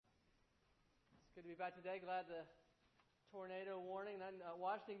Good to be back today. Glad the tornado warning. I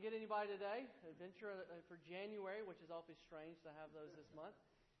watched, didn't get anybody today. Adventure for January, which is awfully strange to have those this month.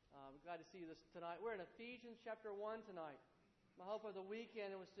 I'm glad to see you tonight. We're in Ephesians chapter 1 tonight. My hope of the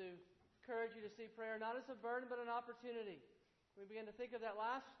weekend was to encourage you to see prayer not as a burden but an opportunity. We began to think of that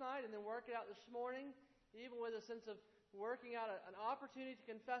last night and then work it out this morning, even with a sense of working out an opportunity to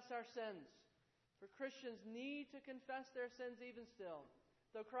confess our sins. For Christians need to confess their sins even still.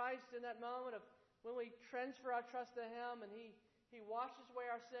 Though Christ, in that moment of when we transfer our trust to Him and He washes away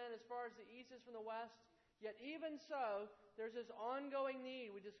our sin as far as the east is from the west, yet even so, there's this ongoing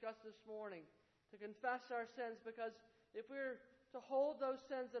need we discussed this morning to confess our sins, because if we're to hold those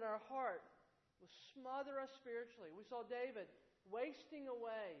sins in our heart, it will smother us spiritually. We saw David wasting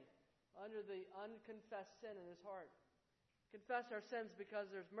away under the unconfessed sin in his heart. Confess our sins because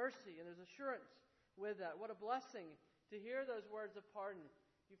there's mercy and there's assurance with that. What a blessing to hear those words of pardon.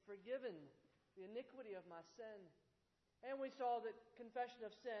 You've forgiven the iniquity of my sin. And we saw that confession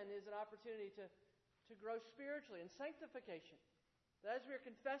of sin is an opportunity to grow spiritually in sanctification. That as we're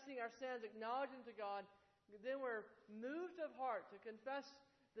confessing our sins, acknowledging to God, then we're moved of heart to confess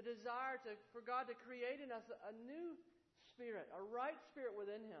the desire for God to create in us a new spirit, a right spirit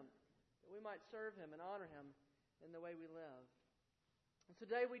within Him, that we might serve Him and honor Him in the way we live. And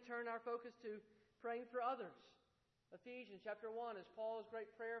today we turn our focus to praying for others. Ephesians chapter 1 is Paul's great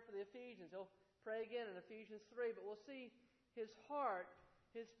prayer for the Ephesians. He'll pray again in Ephesians 3, but we'll see his heart,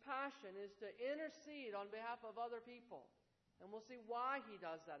 his passion is to intercede on behalf of other people. And we'll see why he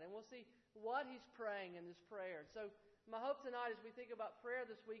does that. And we'll see what he's praying in this prayer. So my hope tonight as we think about prayer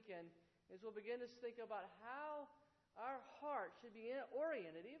this weekend is we'll begin to think about how our heart should be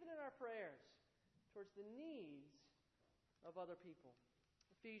oriented, even in our prayers, towards the needs of other people.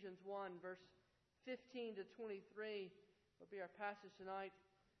 Ephesians 1, verse 15 to 23 will be our passage tonight.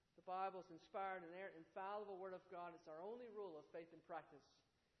 The Bible is inspired and infallible Word of God. It's our only rule of faith and practice.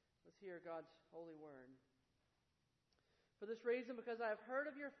 Let's hear God's holy word. For this reason, because I have heard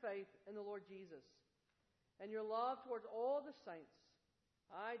of your faith in the Lord Jesus and your love towards all the saints,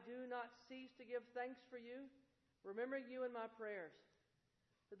 I do not cease to give thanks for you, remembering you in my prayers,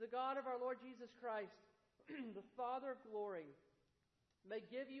 that the God of our Lord Jesus Christ, the Father of glory, may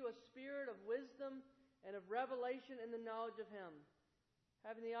give you a spirit of wisdom and of revelation in the knowledge of Him,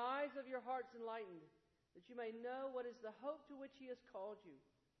 having the eyes of your hearts enlightened, that you may know what is the hope to which He has called you,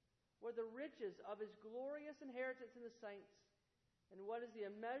 what the riches of His glorious inheritance in the saints, and what is the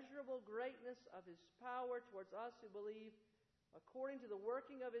immeasurable greatness of His power towards us who believe, according to the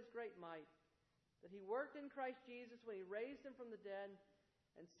working of His great might, that He worked in Christ Jesus when He raised Him from the dead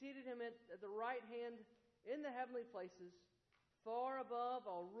and seated Him at the right hand in the heavenly places, far above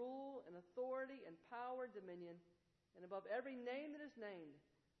all rule and authority and power and dominion, and above every name that is named,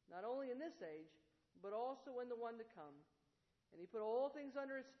 not only in this age, but also in the one to come. And He put all things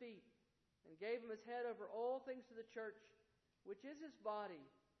under His feet, and gave Him His head over all things to the church, which is His body,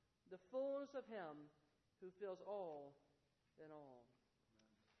 the fullness of Him who fills all in all.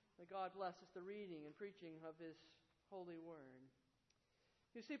 Amen. May God bless us the reading and preaching of His holy word.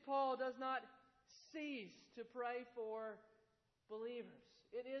 You see, Paul does not cease to pray for believers.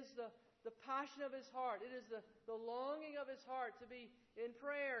 It is the passion of his heart. It is the longing of his heart to be in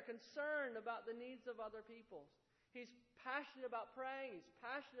prayer, concerned about the needs of other people. He's passionate about praying. He's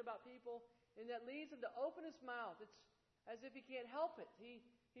passionate about people, and that leads him to open his mouth. It's as if he can't help it. He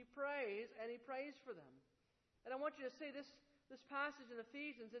prays, and he prays for them. And I want you to see this passage in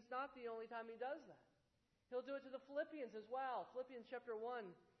Ephesians, it's not the only time he does that. He'll do it to the Philippians as well. Philippians chapter 1,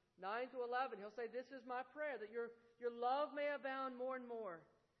 9 to 11. He'll say, this is my prayer, that your love may abound more and more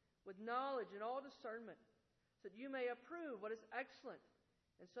with knowledge and all discernment, so that you may approve what is excellent,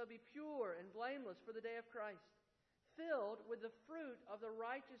 and so be pure and blameless for the day of Christ, filled with the fruit of the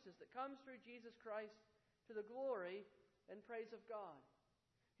righteousness that comes through Jesus Christ to the glory and praise of God.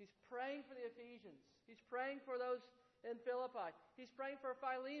 He's praying for the Ephesians. He's praying for those in Philippi. He's praying for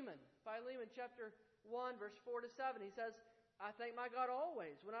Philemon. Philemon chapter 1, verse 4 to 7. He says, I thank my God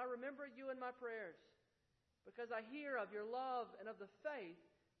always when I remember you in my prayers, because I hear of your love and of the faith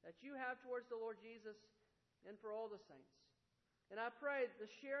that you have towards the Lord Jesus and for all the saints. And I pray that the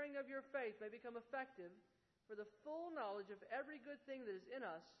sharing of your faith may become effective for the full knowledge of every good thing that is in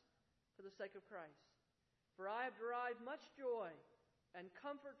us for the sake of Christ. For I have derived much joy and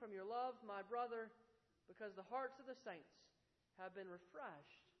comfort from your love, my brother, because the hearts of the saints have been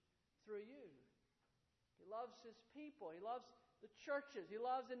refreshed through you. He loves His people. He loves the churches. He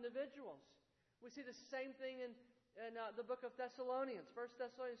loves individuals. We see the same thing in the book of Thessalonians, 1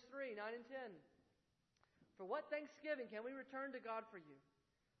 Thessalonians 3, 9 and 10. For what thanksgiving can we return to God for you?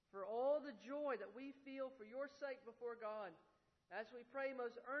 for all the joy that we feel for your sake before God, as we pray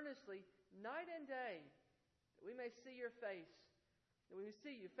most earnestly, night and day, that we may see your face, that we may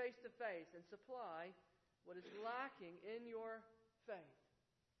see you face to face and supply what is lacking in your faith.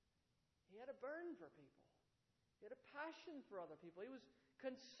 He had a burden for people. He had a passion for other people. He was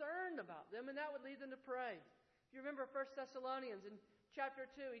concerned about them, and that would lead them to pray. If you remember 1 Thessalonians in chapter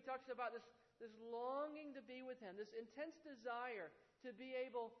 2, he talks about this longing to be with him, this intense desire to be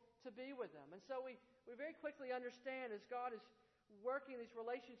able to be with them. And so we very quickly understand as God is working these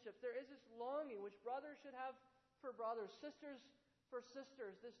relationships, there is this longing which brothers should have for brothers, sisters for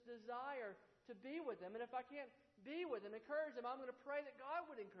sisters, this desire to be with them. And if I can't be with them, encourage them, I'm going to pray that God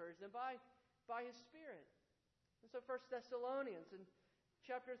would encourage them by His Spirit. And so 1 Thessalonians in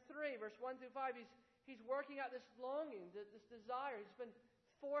chapter 3, verse 1 through 5, he's working out this longing, this desire. He's been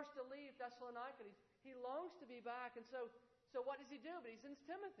forced to leave Thessalonica. He longs to be back. And so what does he do? But he sends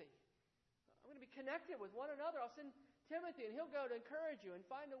Timothy. I'm going to be connected with one another. I'll send Timothy, and he'll go to encourage you and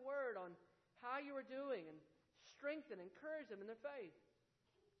find a word on how you are doing and strengthen, encourage them in their faith.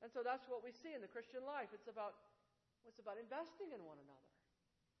 And so that's what we see in the Christian life. It's about investing in one another,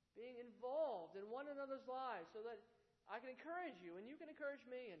 being involved in one another's lives so that I can encourage you and you can encourage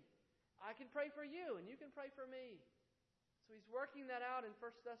me, and I can pray for you and you can pray for me. So he's working that out in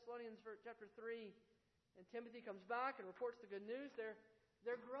 1 Thessalonians chapter 3. And Timothy comes back and reports the good news.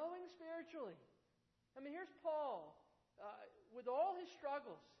 They're growing spiritually. I mean, here's Paul with all his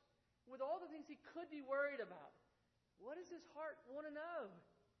struggles, with all the things he could be worried about. What does his heart want to know?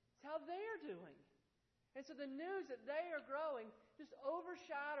 It's how they are doing. And so the news that they are growing just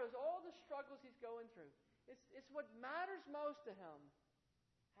overshadows all the struggles he's going through. It's what matters most to him.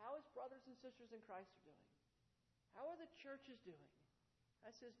 How his brothers and sisters in Christ are doing. How are the churches doing?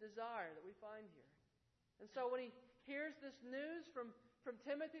 That's his desire that we find here. And so when he hears this news from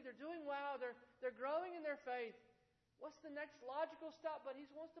Timothy, they're doing well, they're growing in their faith. What's the next logical step? But he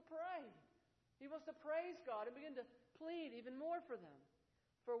wants to pray. He wants to praise God and begin to plead even more for them.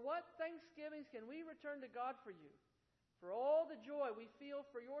 For what thanksgivings can we return to God for you? For all the joy we feel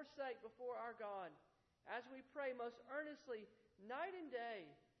for your sake before our God, as we pray most earnestly night and day,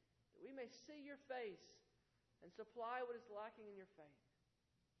 that we may see your face and supply what is lacking in your faith.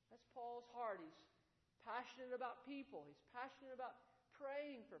 That's Paul's heart. He's passionate about people. He's passionate about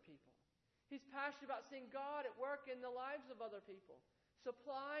praying for people. He's passionate about seeing God at work in the lives of other people,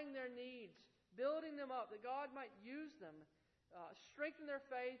 supplying their needs, building them up, that God might use them, strengthen their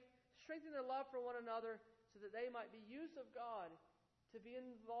faith, strengthen their love for one another, so that they might be used of God to be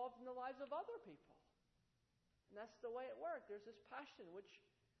involved in the lives of other people. And that's the way it worked. There's this passion which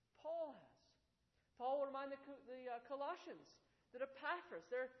Paul has. Paul will remind the Colossians that Epaphras,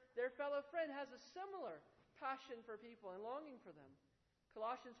 their fellow friend, has a similar passion for people and longing for them.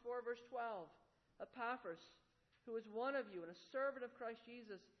 Colossians 4, verse 12. Epaphras, who is one of you and a servant of Christ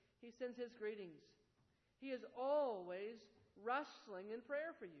Jesus, he sends his greetings. He is always wrestling in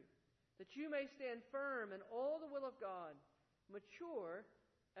prayer for you, that you may stand firm in all the will of God, mature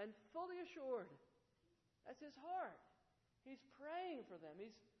and fully assured. That's his heart. He's praying for them.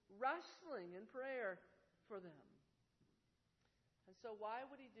 He's wrestling in prayer for them. And so why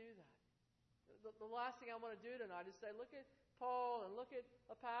would he do that? The last thing I want to do tonight is say, look at Paul and look at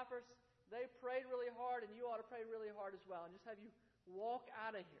Epaphras. They prayed really hard, and you ought to pray really hard as well, and just have you walk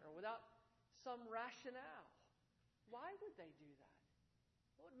out of here without some rationale. Why would they do that?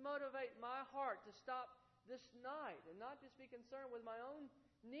 What would motivate my heart to stop this night and not just be concerned with my own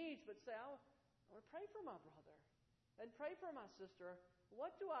needs, but say, I want to pray for my brother and pray for my sister.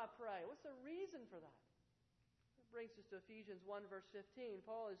 What do I pray? What's the reason for that? That brings us to Ephesians 1, verse 15.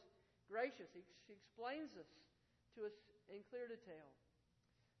 Paul is gracious. He explains this to us in clear detail.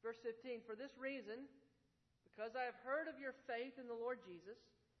 Verse 15, for this reason, because I have heard of your faith in the Lord Jesus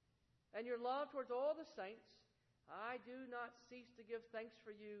and your love towards all the saints, I do not cease to give thanks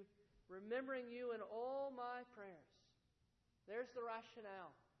for you, remembering you in all my prayers. There's the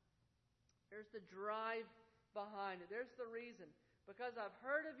rationale. There's the drive behind it. There's the reason. Because I've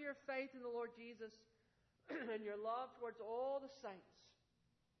heard of your faith in the Lord Jesus and your love towards all the saints.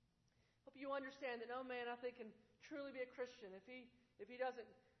 Hope you understand that no man, I think, can truly be a Christian if he doesn't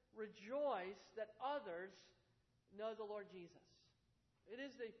rejoice that others know the Lord Jesus. It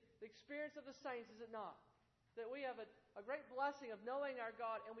is the experience of the saints, is it not? That we have a great blessing of knowing our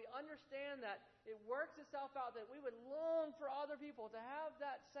God, and we understand that it works itself out, that we would long for other people to have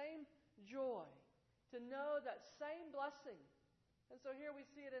that same joy, to know that same blessing. And so here we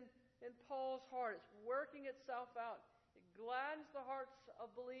see it in Paul's heart. It's working itself out. It gladdens the hearts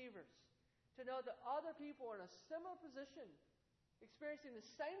of believers to know that other people are in a similar position experiencing the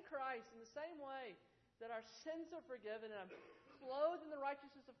same Christ in the same way that our sins are forgiven and I'm clothed in the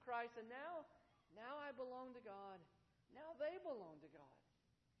righteousness of Christ, and now I belong to God. Now they belong to God.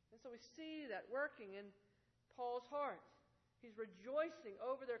 And so we see that working in Paul's heart. He's rejoicing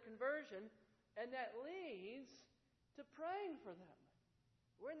over their conversion, and that leads to praying for them.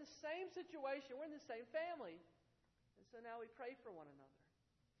 We're in the same situation. We're in the same family. And so now we pray for one another.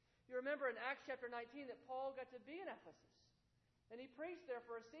 You remember in Acts chapter 19 that Paul got to be in Ephesus. And he preached there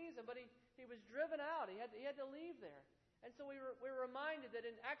for a season, but he was driven out. He had to leave there. And so we're reminded that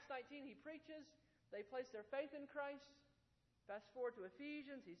in Acts 19 he preaches. They place their faith in Christ. Fast forward to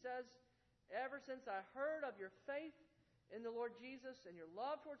Ephesians. He says, "Ever since I heard of your faith in the Lord Jesus and your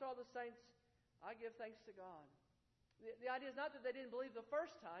love towards all the saints, I give thanks to God." The idea is not that they didn't believe the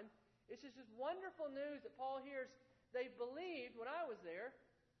first time. It's just this wonderful news that Paul hears. They believed when I was there,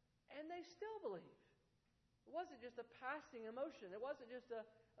 and they still believe. It wasn't just a passing emotion. It wasn't just a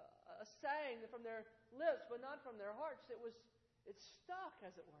saying from their lips, but not from their hearts. It stuck,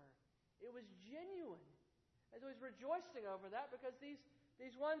 as it were. It was genuine. And so he's rejoicing over that, because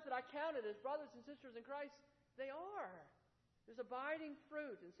these ones that I counted as brothers and sisters in Christ, they are. There's abiding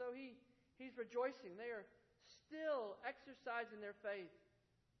fruit. And so he's rejoicing. They are still exercising their faith.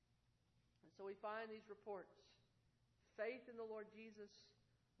 And so we find these reports. Faith in the Lord Jesus.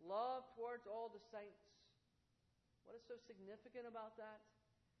 Love towards all the saints. What is so significant about that?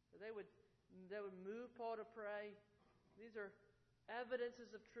 That they would move Paul to pray. These are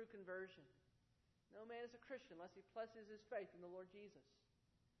evidences of true conversion. No man is a Christian unless he places his faith in the Lord Jesus.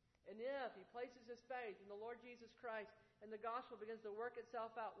 And if he places his faith in the Lord Jesus Christ and the gospel begins to work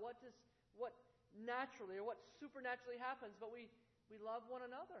itself out, what naturally or what supernaturally happens? But we love one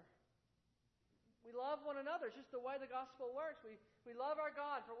another. We love one another. It's just the way the gospel works. We love our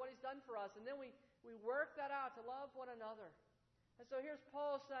God for what He's done for us, and then we work that out to love one another. And so here's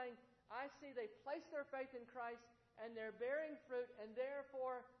Paul saying, I see they place their faith in Christ, and they're bearing fruit, and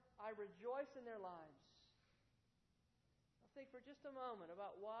therefore I rejoice in their lives. Now think for just a moment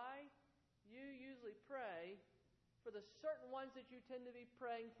about why you usually pray for the certain ones that you tend to be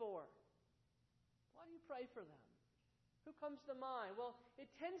praying for. Why do you pray for them? Who comes to mind? Well,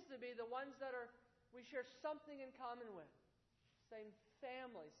 it tends to be the ones that we share something in common with. Same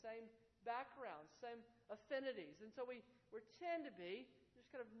family, same background, same affinities. And so we tend to be just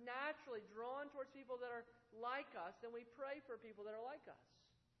kind of naturally drawn towards people that are like us, and we pray for people that are like us.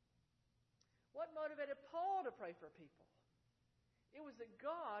 What motivated Paul to pray for people? It was that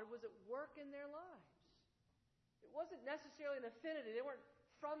God was at work in their lives. It wasn't necessarily an affinity. They weren't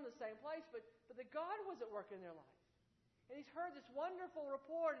from the same place, but that God was at work in their life. And he's heard this wonderful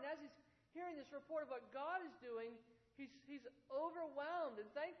report, and as he's hearing this report of what God is doing, he's overwhelmed in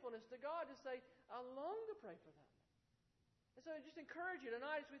thankfulness to God to say, I long to pray for them. And so I just encourage you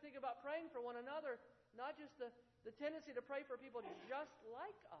tonight as we think about praying for one another, not just the tendency to pray for people just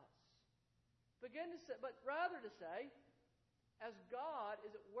like us, but rather to say, as God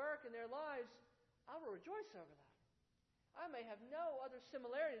is at work in their lives, I will rejoice over that. I may have no other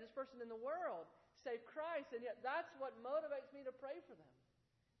similarity to this person in the world save Christ, and yet that's what motivates me to pray for them.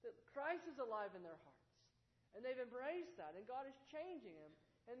 That Christ is alive in their hearts. And they've embraced that, and God is changing them.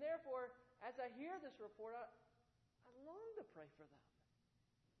 And therefore, as I hear this report, I long to pray for them.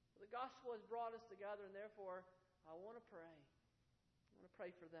 The gospel has brought us together, and therefore, I want to pray. I want to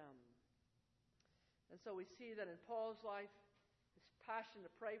pray for them. And so we see that in Paul's life, his passion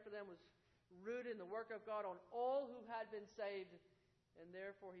to pray for them was rooted in the work of God on all who had been saved, and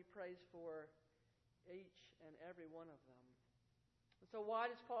therefore he prays for each and every one of them. And so why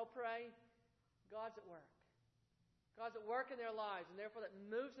does Paul pray? God's at work. God's at work in their lives, and therefore that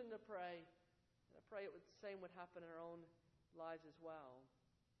moves him to pray. And I pray the same would happen in our own lives as well.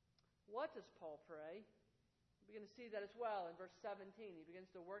 What does Paul pray? We begin to see that as well in verse 17. He begins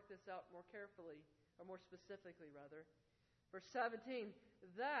to work this out more carefully, or more specifically, rather. Verse 17,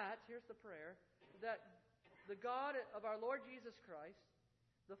 here's the prayer, that the God of our Lord Jesus Christ,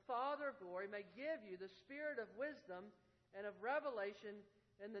 the Father of glory, may give you the spirit of wisdom and of revelation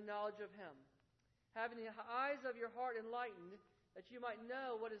in the knowledge of Him, having the eyes of your heart enlightened, that you might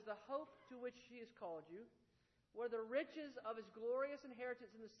know what is the hope to which He has called you, what are the riches of His glorious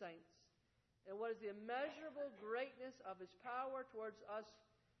inheritance in the saints, and what is the immeasurable greatness of His power towards us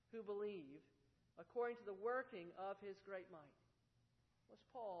who believe, according to the working of His great might. What's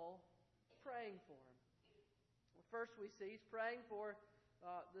Paul praying for? Well, first we see he's praying for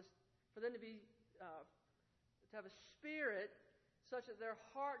them to have a spirit such that their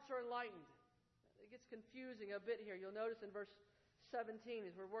hearts are enlightened. It gets confusing a bit here. You'll notice in verse 17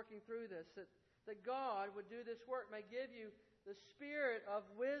 as we're working through this that God would do this work, may give you the spirit of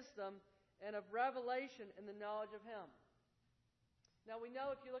wisdom and of revelation in the knowledge of Him. Now we know,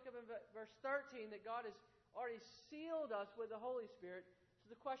 if you look up in verse 13, that God has already sealed us with the Holy Spirit. So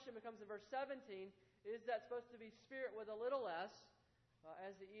the question becomes in verse 17, is that supposed to be Spirit with a little s,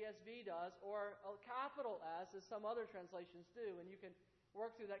 as the ESV does, or a capital S, as some other translations do? And you can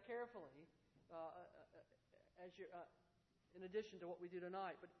work through that carefully in addition to what we do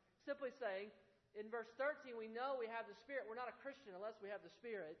tonight. But simply saying, in verse 13, we know we have the Spirit. We're not a Christian unless we have the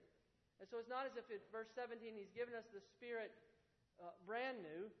Spirit. And so it's not as if in verse 17 He's given us the Spirit brand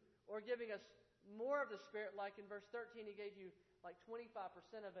new, or giving us more of the Spirit, like in verse 13 He gave you like 25%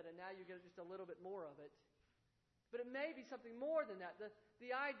 of it, and now you get just a little bit more of it. But it may be something more than that.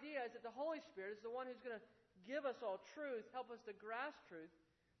 The idea is that the Holy Spirit is the one who's going to give us all truth, help us to grasp truth,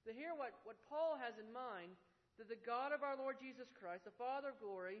 to hear what Paul has in mind, that the God of our Lord Jesus Christ, the Father of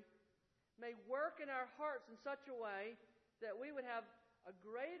glory, may work in our hearts in such a way that we would have a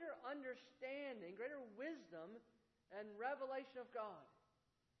greater understanding, greater wisdom, and revelation of God.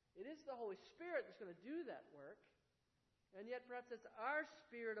 It is the Holy Spirit that's going to do that work, and yet perhaps it's our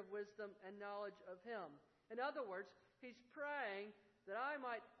spirit of wisdom and knowledge of Him. In other words, he's praying that I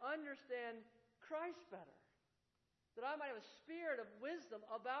might understand Christ better, that I might have a spirit of wisdom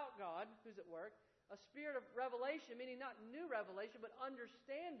about God, who's at work, a spirit of revelation, meaning not new revelation, but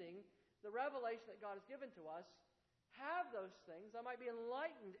understanding the revelation that God has given to us. Have those things. I might be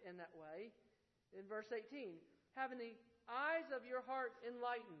enlightened in that way. In verse 18, having the eyes of your heart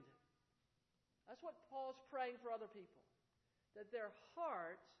enlightened. That's what Paul's praying for other people, that their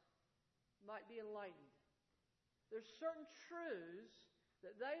heart might be enlightened. There's certain truths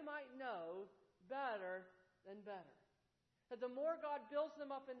that they might know better and better. That the more God builds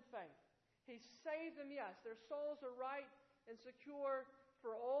them up in faith, He saves them, yes. Their souls are right and secure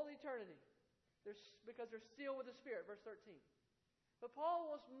for all eternity, because they're sealed with the Spirit, verse 13. But Paul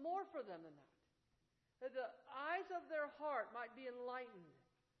wants more for them than that. That the eyes of their heart might be enlightened,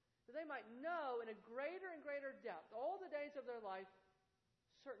 that they might know in a greater and greater depth, all the days of their life,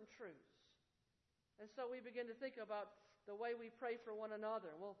 certain truths. And so we begin to think about the way we pray for one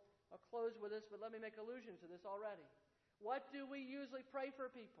another. I'll close with this, but let me make allusion to this already. What do we usually pray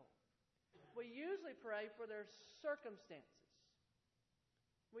for people? We usually pray for their circumstances.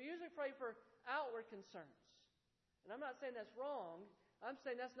 We usually pray for outward concerns. And I'm not saying that's wrong. I'm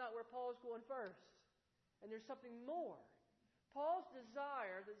saying that's not where Paul's going first. And there's something more. Paul's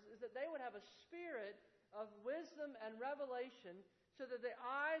desire is that they would have a spirit of wisdom and revelation, so that the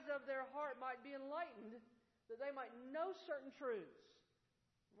eyes of their heart might be enlightened, that they might know certain truths.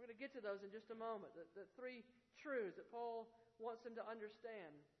 We're going to get to those in just a moment, the three truths that Paul wants them to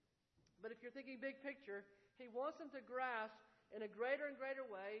understand. But if you're thinking big picture, he wants them to grasp in a greater and greater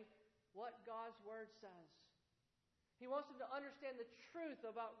way what God's Word says. He wants them to understand the truth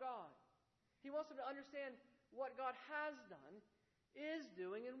about God. He wants them to understand what God has done, is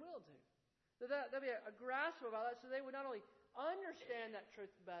doing, and will do. So there'll be a grasp about that, so they would not only understand that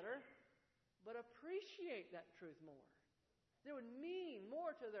truth better, but appreciate that truth more. It would mean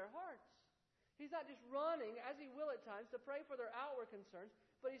more to their hearts. He's not just running, as he will at times, to pray for their outward concerns,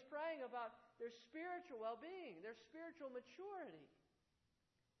 but he's praying about their spiritual well-being, their spiritual maturity.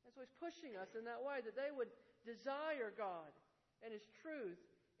 And so he's pushing us in that way, that they would desire God and His truth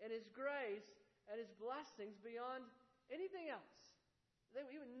and His grace and His blessings beyond anything else. They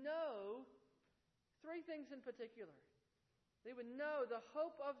would know three things in particular. They would know the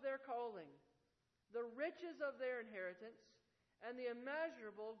hope of their calling, the riches of their inheritance, and the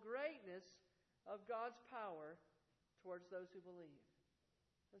immeasurable greatness of God's power towards those who believe.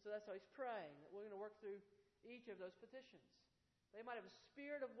 And so that's how he's praying, that we're going to work through each of those petitions. They might have a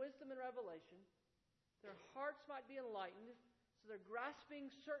spirit of wisdom and revelation. Their hearts might be enlightened, so they're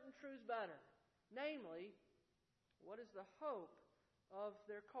grasping certain truths better. Namely, what is the hope of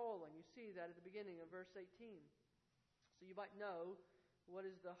their calling? You see that at the beginning of verse 18. So you might know what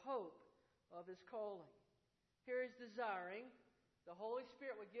is the hope of his calling. Here he's desiring the Holy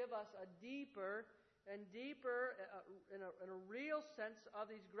Spirit would give us a deeper and deeper, in a real sense, of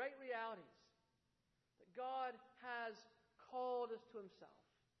these great realities. That God has called us to Himself.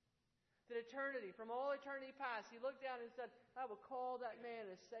 That eternity, from all eternity past, He looked down and said, I will call that man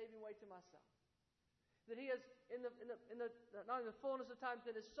in a saving way to myself. That He has, not in the fullness of time,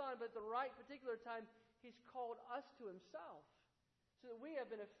 in His Son, but at the right particular time, He's called us to Himself. So that we have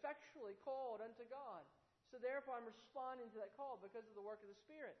been effectually called unto God. So therefore I'm responding to that call because of the work of the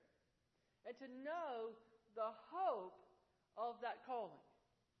Spirit. And to know the hope of that calling.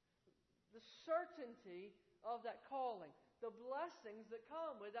 The certainty of that calling. The blessings that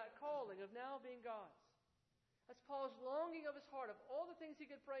come with that calling of now being God's. That's Paul's longing of his heart, of all the things he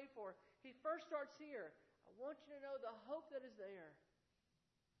could pray for. He first starts here. I want you to know the hope that is there.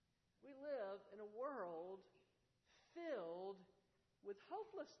 We live in a world filled with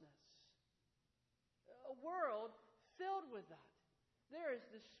hopelessness. A world filled with that. There is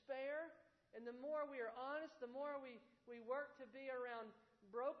despair, and the more we are honest, the more we work to be around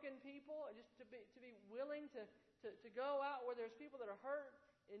broken people, and just to be willing to go out where there's people that are hurt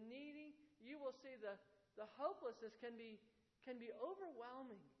and needy, you will see the hopelessness can be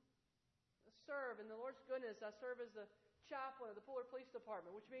overwhelming. I serve in the Lord's goodness. I serve as the chaplain of the Fuller Police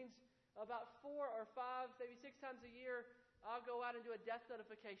Department, which means about 4 or 5, maybe 6 times a year, I'll go out and do a death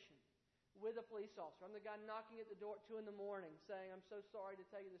notification with a police officer. I'm the guy knocking at the door at 2 in the morning saying, I'm so sorry to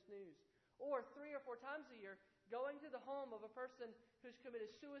tell you this news. Or 3 or 4 times a year, going to the home of a person who's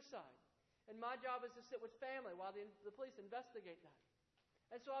committed suicide. And my job is to sit with family while the police investigate that.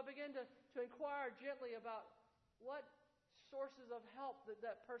 And so I begin to inquire gently about what sources of help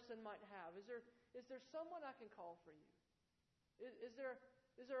that person might have. Is there someone I can call for you? Is there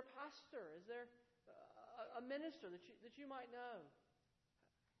a pastor? Is there a minister that you might know?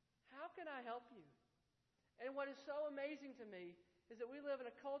 How can I help you? And what is so amazing to me is that we live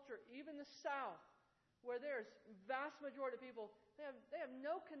in a culture, even the South, where there's vast majority of people, they have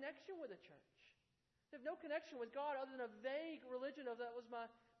no connection with the church. They have no connection with God other than a vague religion of that was my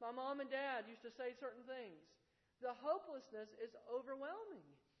mom and dad used to say certain things. The hopelessness is overwhelming.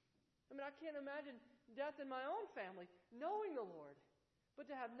 I mean, I can't imagine death in my own family, knowing the Lord, but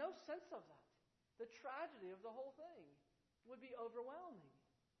to have no sense of that. The tragedy of the whole thing would be overwhelming.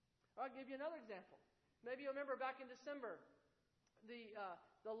 I'll give you another example. Maybe you remember back in December,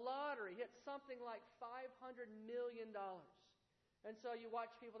 the lottery hit something like $500 million. And so you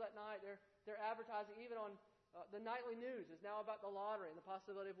watch people that night, they're advertising, even on the nightly news is now about the lottery and the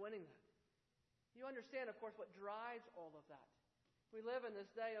possibility of winning that. You understand, of course, what drives all of that. We live in this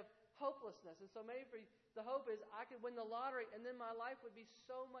day of hopelessness, and so maybe the hope is I could win the lottery and then my life would be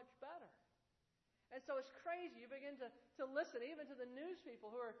so much better. And so it's crazy. You begin to listen even to the news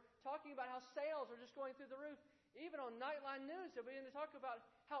people who are talking about how sales are just going through the roof. Even on Nightline News, they'll begin to talk about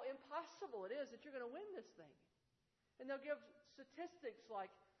how impossible it is that you're going to win this thing. And they'll give statistics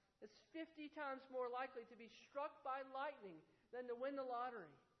like it's 50 times more likely to be struck by lightning than to win the lottery.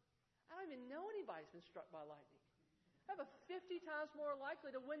 I don't even know anybody who's been struck by lightning. I have a 50 times more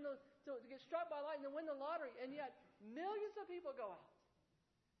likely to get struck by lightning than win the lottery, and yet millions of people go out.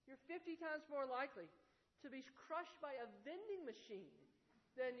 You're 50 times more likely to be crushed by a vending machine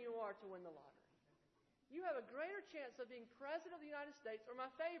than you are to win the lottery. You have a greater chance of being president of the United States, or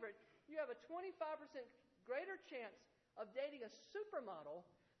my favorite, you have a 25% greater chance of dating a supermodel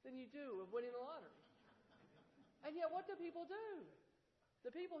than you do of winning the lottery. And yet what do people do?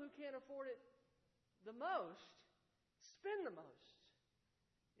 The people who can't afford it the most spend the most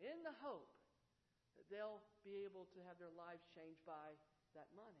in the hope that they'll be able to have their lives changed by that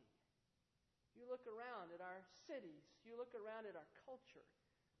money. You look around at our cities, you look around at our culture,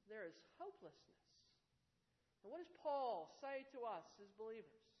 there is hopelessness. And what does Paul say to us as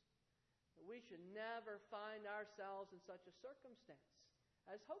believers? That we should never find ourselves in such a circumstance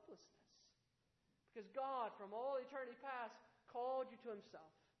as hopelessness. Because God, from all eternity past, called you to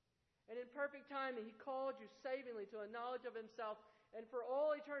Himself. And in perfect timing, He called you savingly to a knowledge of Himself. And for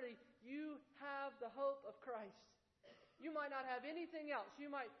all eternity, you have the hope of Christ. You might not have anything else. You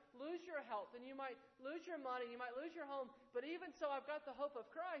might lose your health, and you might lose your money, you might lose your home. But even so, I've got the hope of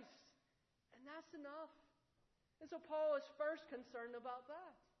Christ. And that's enough. And so Paul is first concerned about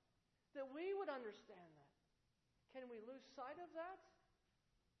that. That we would understand that. Can we lose sight of that?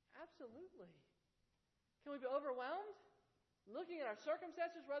 Absolutely. Can we be overwhelmed? Looking at our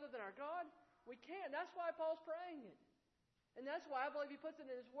circumstances rather than our God? We can't. That's why Paul's praying it. And that's why I believe he puts it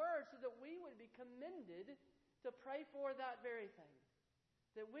in his word, so that we would be commended to pray for that very thing.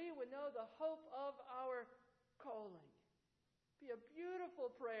 That we would know the hope of our calling. Be a beautiful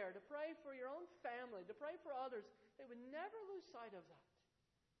prayer to pray for your own family, to pray for others. They would never lose sight of that.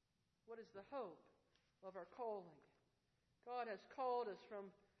 What is the hope of our calling? God has called us from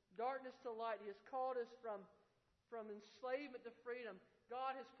darkness to light. He has called us from enslavement to freedom.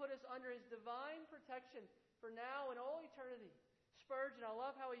 God has put us under His divine protection for now and all eternity. Spurgeon, I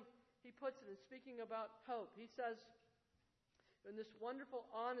love how he puts it in speaking about hope. He says, in this wonderful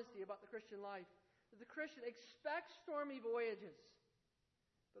honesty about the Christian life, that the Christian expects stormy voyages,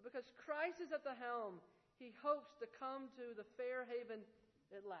 but because Christ is at the helm, he hopes to come to the fair haven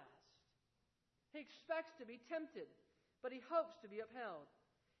at last. He expects to be tempted, but he hopes to be upheld.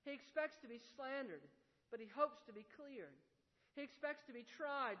 He expects to be slandered, but he hopes to be cleared. He expects to be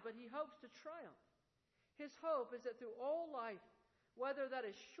tried, but he hopes to triumph. His hope is that through all life, whether that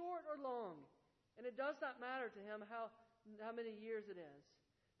is short or long, and it does not matter to him how many years it is,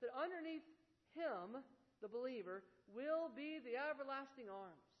 that underneath him, the believer, will be the everlasting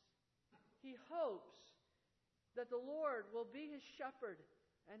arms. He hopes that the Lord will be his shepherd,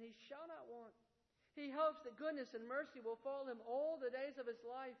 and he shall not want. He hopes that goodness and mercy will follow him all the days of his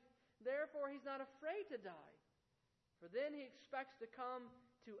life. Therefore, he's not afraid to die. For then he expects to come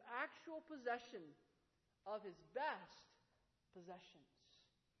to actual possession of his best possessions.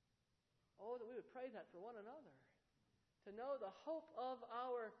 Oh, that we would pray that for one another. To know the hope of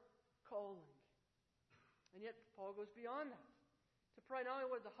our calling. And yet, Paul goes beyond that. To pray not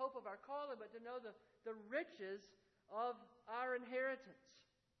only what the hope of our calling, but to know the riches of our inheritance.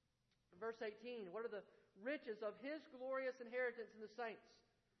 Verse 18, what are the riches of his glorious inheritance in the saints?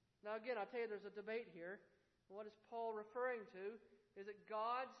 Now again, I'll tell you there's a debate here. What is Paul referring to? Is it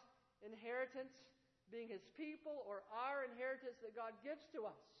God's inheritance being his people, or our inheritance that God gives to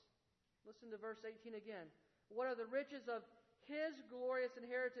us? Listen to verse 18 again. What are the riches of his glorious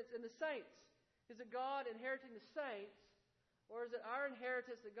inheritance in the saints? Is it God inheriting the saints, or is it our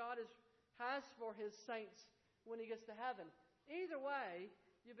inheritance that God has for his saints when he gets to heaven? Either way,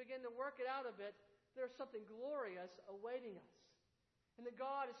 you begin to work it out a bit. There's something glorious awaiting us. And that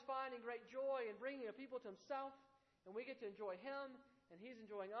God is finding great joy in bringing a people to himself, and we get to enjoy him, and he's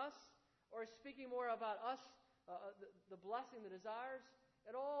enjoying us, or speaking more about us, the blessing, the desires.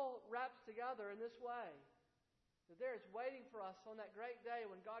 It all wraps together in this way. That there is waiting for us on that great day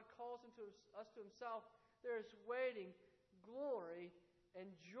when God calls us to himself. There is waiting glory and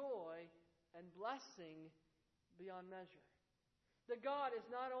joy and blessing beyond measure. That God is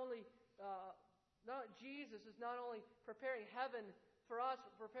Jesus is not only preparing heaven for us,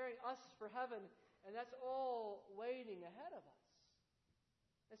 but preparing us for heaven, and that's all waiting ahead of us.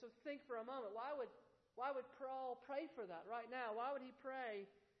 And so think for a moment, why would Paul pray for that right now? Why would he pray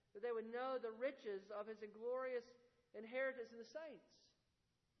that they would know the riches of his glorious inheritance in the saints?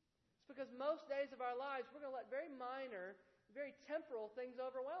 It's because most days of our lives, we're going to let very minor, very temporal things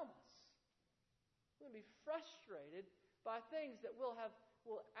overwhelm us. We're going to be frustrated by things that will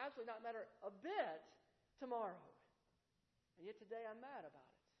absolutely not matter a bit tomorrow. And yet today I'm mad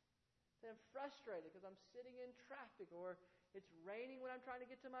about it. Today I'm frustrated because I'm sitting in traffic, or it's raining when I'm trying to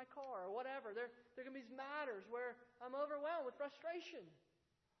get to my car, or whatever. There are going to be these matters where I'm overwhelmed with frustration.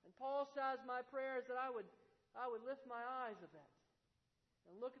 And Paul says, my prayer is that I would lift my eyes a bit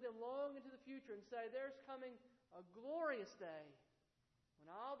and look at them long into the future and say, there's coming a glorious day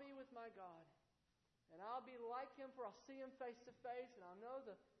when I'll be with my God. And I'll be like him, for I'll see him face to face, and I'll know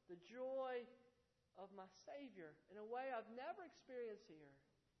the joy of my Savior in a way I've never experienced here.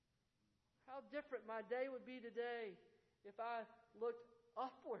 How different my day would be today if I looked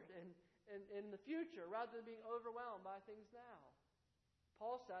upward and in the future rather than being overwhelmed by things now.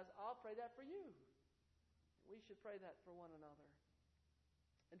 Paul says, I'll pray that for you. We should pray that for one another.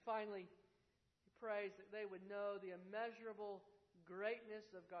 And finally, he prays that they would know the immeasurable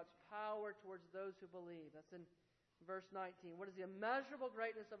greatness of God's power towards those who believe. That's in verse 19. What is the immeasurable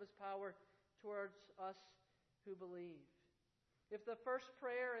greatness of his power towards us who believe? If the first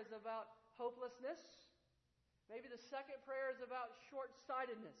prayer is about hopelessness, maybe the second prayer is about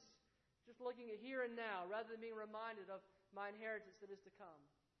short-sightedness, just looking at here and now rather than being reminded of my inheritance that is to come.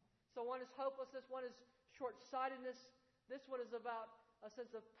 So one is hopelessness, one is short-sightedness. This one is about a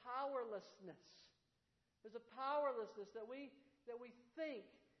sense of powerlessness. There's a powerlessness that we think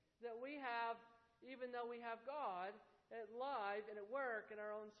that we have, even though we have God at live and at work in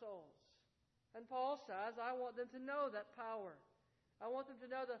our own souls. And Paul says, I want them to know that power. I want them to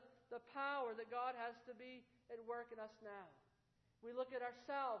know the power that God has to be at work in us now. We look at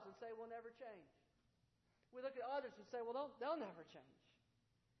ourselves and say, we'll never change. We look at others and say, well, they'll never change.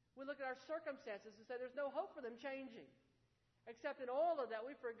 We look at our circumstances and say, there's no hope for them changing. Except in all of that,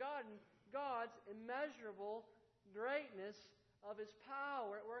 we've forgotten God's immeasurable greatness of his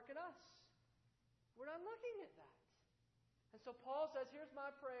power at work in us. We're not looking at that. And so Paul says, here's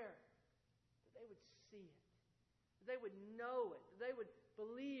my prayer. That they would see it. That they would know it. That they would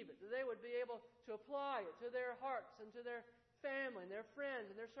believe it. That they would be able to apply it to their hearts and to their family and their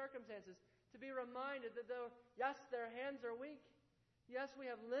friends and their circumstances. To be reminded that though, yes, their hands are weak. Yes, we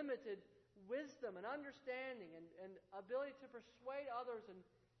have limited wisdom and understanding and ability to persuade others and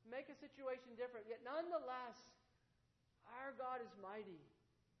make a situation different. Yet nonetheless, our God is mighty.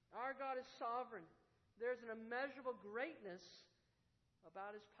 Our God is sovereign. There's an immeasurable greatness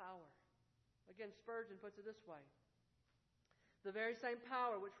about his power. Again, Spurgeon puts it this way. The very same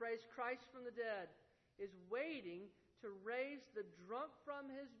power which raised Christ from the dead is waiting to raise the drunk from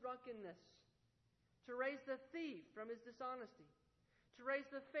his drunkenness. to raise the thief from his dishonesty, to raise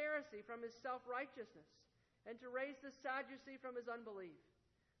the Pharisee from his self-righteousness, and to raise the Sadducee from his unbelief.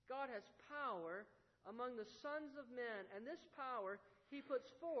 God has power among the sons of men, and this power He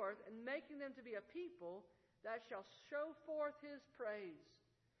puts forth in making them to be a people that shall show forth His praise.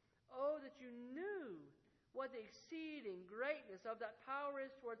 Oh, that you knew what the exceeding greatness of that power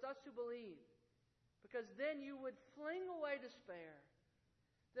is towards us who believe, because then you would fling away despair.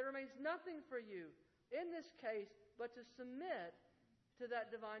 There remains nothing for you in this case but to submit to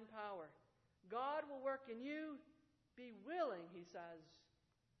that divine power. God will work in you. Be willing, He says,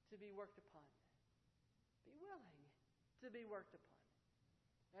 to be worked upon. Be willing to be worked upon.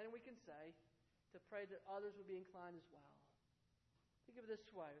 And we can say, to pray that others would be inclined as well. Think of it this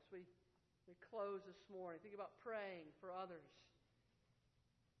way as we close this morning. Think about praying for others.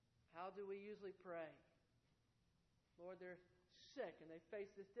 How do we usually pray? Lord, they're sick and they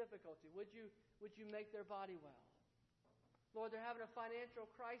face this difficulty. Would you make their body well? Lord, they're having a financial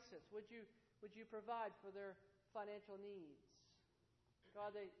crisis. Would you provide for their financial needs?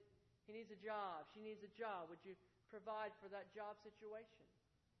 God, he needs a job. She needs a job. Would you provide for that job situation?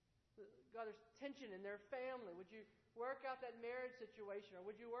 God, there's tension in their family. Would you work out that marriage situation? Or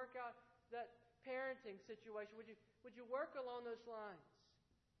would you work out that parenting situation? Would you work along those lines?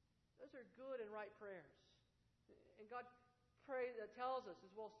 Those are good and right prayers. And God tells us,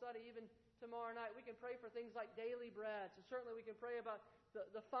 as we'll study even tomorrow night, we can pray for things like daily bread. So certainly we can pray about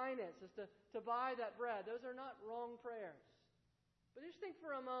the finances to buy that bread. Those are not wrong prayers. But just think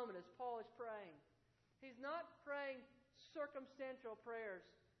for a moment as Paul is praying. He's not praying circumstantial prayers,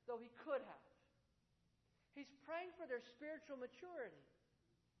 though he could have. He's praying for their spiritual maturity.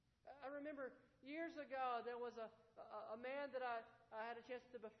 I remember years ago there was a man that I had a chance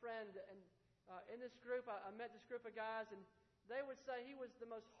to befriend, and in this group I met this group of guys, and they would say he was the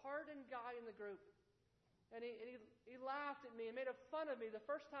most hardened guy in the group. And he laughed at me and made fun of me the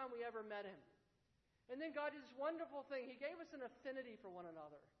first time we ever met him. And then God did this wonderful thing. He gave us an affinity for one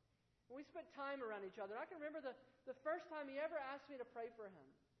another. And we spent time around each other. And I can remember the first time he ever asked me to pray for him.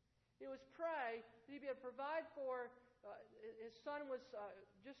 It was pray that he'd be able to provide for, his son was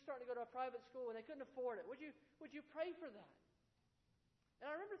just starting to go to a private school and they couldn't afford it. Would you pray for that? And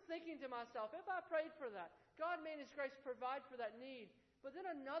I remember thinking to myself, if I prayed for that, God may in His grace provide for that need, but then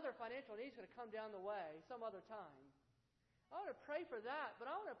another financial need is going to come down the way some other time. I want to pray for that, but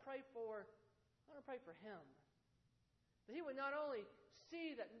I want to pray for him. That he would not only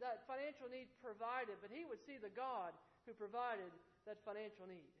see that financial need provided, but he would see the God who provided that financial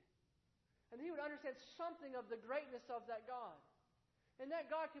need. And he would understand something of the greatness of that God. And that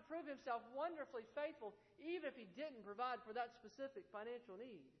God could prove Himself wonderfully faithful even if He didn't provide for that specific financial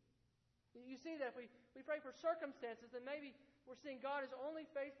need. You see that if we pray for circumstances, then maybe we're seeing God is only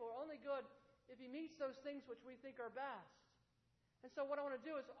faithful or only good if He meets those things which we think are best. And so what I want to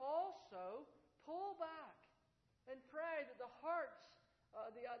do is also pull back and pray that the hearts,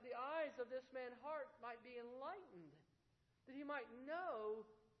 the eyes of this man's heart might be enlightened, that he might know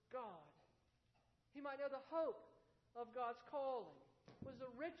God. He might know the hope of God's calling. What is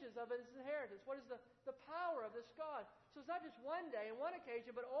the riches of His inheritance? What is the power of this God? So it's not just one day and one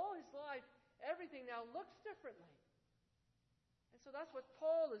occasion, but all his life, everything now looks differently. And so that's what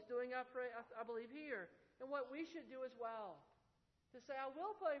Paul is doing, I believe, here. And what we should do as well. To say, I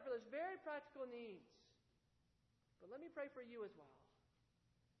will pray for those very practical needs. But let me pray for you as well.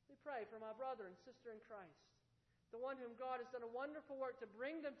 Let me pray for my brother and sister in Christ. The one whom God has done a wonderful work to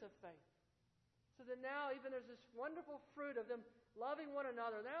bring them to faith. So that now even there's this wonderful fruit of them loving one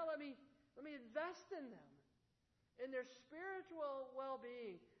another. Now let me invest in them. In their spiritual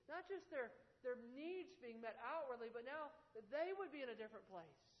well-being. Not just their needs being met outwardly, but now that they would be in a different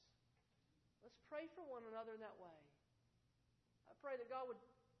place. Let's pray for one another in that way. I pray that God would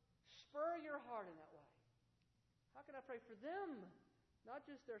spur your heart in that way. How can I pray for them? Not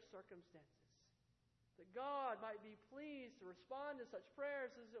just their circumstances. That God might be pleased to respond to such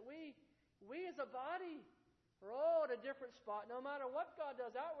prayers as that we as a body are all at a different spot. No matter what God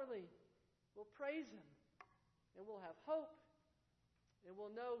does outwardly, we'll praise Him. And we'll have hope. And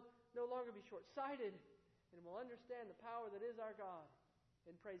we'll no longer be short-sighted. And we'll understand the power that is our God.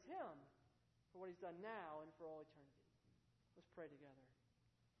 And praise Him for what He's done now and for all eternity. Let's pray together.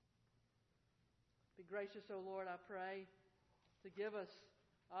 Be gracious, O Lord, I pray, to give us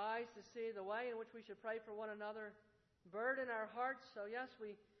eyes to see the way in which we should pray for one another. Burden our hearts. So yes,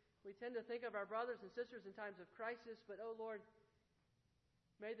 we tend to think of our brothers and sisters in times of crisis, but O Lord,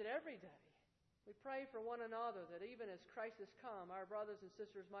 may that every day we pray for one another, that even as crisis come, our brothers and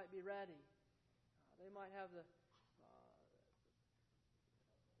sisters might be ready. They might have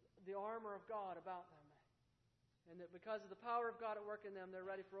the armor of God about them. And that because of the power of God at work in them, they're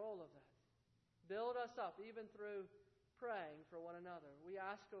ready for all of that. Build us up, even through praying for one another. We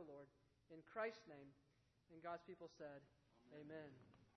ask, O Lord, in Christ's name. And God's people said, Amen.